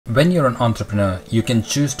When you're an entrepreneur, you can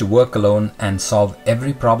choose to work alone and solve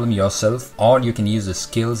every problem yourself, or you can use the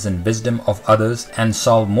skills and wisdom of others and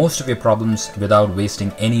solve most of your problems without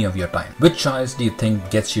wasting any of your time. Which choice do you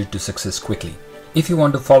think gets you to success quickly? If you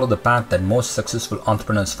want to follow the path that most successful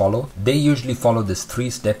entrepreneurs follow, they usually follow this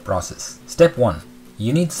 3-step process. Step 1.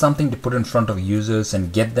 You need something to put in front of users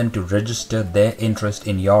and get them to register their interest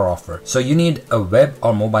in your offer. So you need a web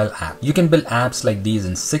or mobile app. You can build apps like these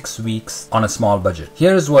in 6 weeks on a small budget.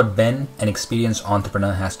 Here is what Ben, an experienced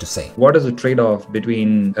entrepreneur, has to say. What is the trade-off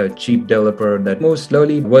between a cheap developer that moves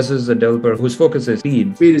slowly versus a developer whose focus is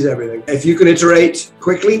speed? Speed is everything. If you can iterate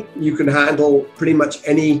quickly, you can handle pretty much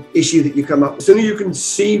any issue that you come up with. The sooner you can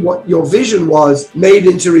see what your vision was made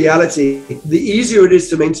into reality, the easier it is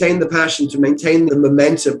to maintain the passion, to maintain the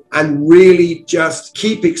momentum, and really just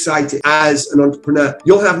keep excited as an entrepreneur.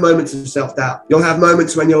 You'll have moments of self-doubt. You'll have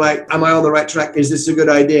moments when you're like, am I on the right track? Is this a good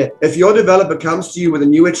idea? If your developer comes to you with a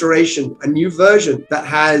new iteration, a new version that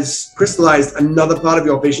has crystallized another part of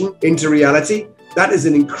your vision into reality, that is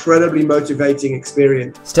an incredibly motivating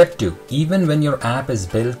experience. Step 2. Even when your app is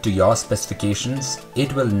built to your specifications,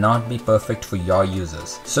 it will not be perfect for your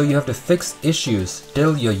users. So you have to fix issues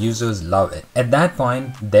till your users love it. At that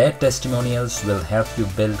point, their testimonials will help you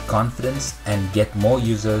build confidence and get more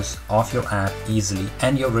users off your app easily,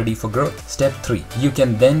 and you're ready for growth. Step 3. You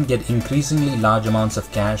can then get increasingly large amounts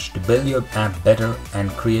of cash to build your app better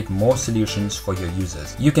and create more solutions for your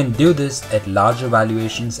users. You can do this at larger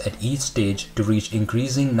valuations at each stage to reach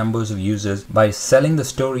increasing numbers of users by selling the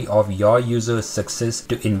story of your users' success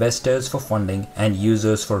to investors for funding and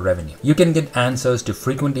users for revenue. You can get answers to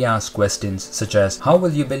frequently asked questions such as, how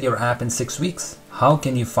will you build your app in 6 weeks? How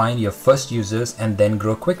can you find your first users and then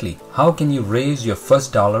grow quickly? How can you raise your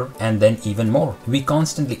first dollar and then even more? We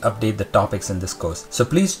constantly update the topics in this course, so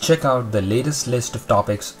please check out the latest list of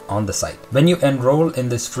topics on the site. When you enroll in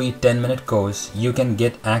this free 10-minute course, you can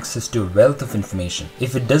get access to a wealth of information.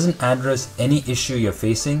 If it doesn't address any issue you're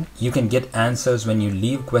facing, you can get answers when you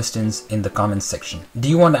leave questions in the comments section. Do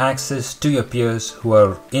you want access to your peers who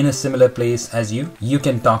are in a similar place as you? You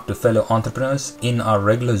can talk to fellow entrepreneurs in our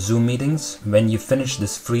regular Zoom meetings when you finish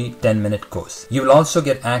this free 10-minute course. You will also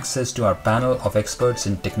get access to our panel of experts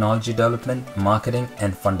in technology development, marketing,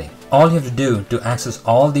 and funding. All you have to do to access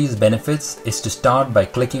all these benefits is to start by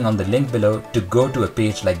clicking on the link below to go to a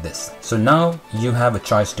page like this. So now you have a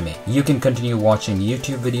choice to make. You can continue watching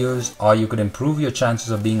YouTube videos, or you could improve your chances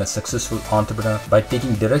of being a successful entrepreneur by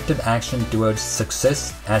taking directed action towards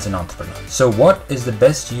success as an entrepreneur. So what is the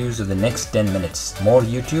best use of the next 10 minutes? More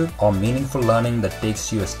YouTube or meaningful learning that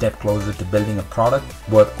takes you a step closer to building a product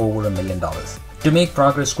worth over $1 million? To make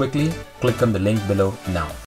progress quickly, click on the link below now.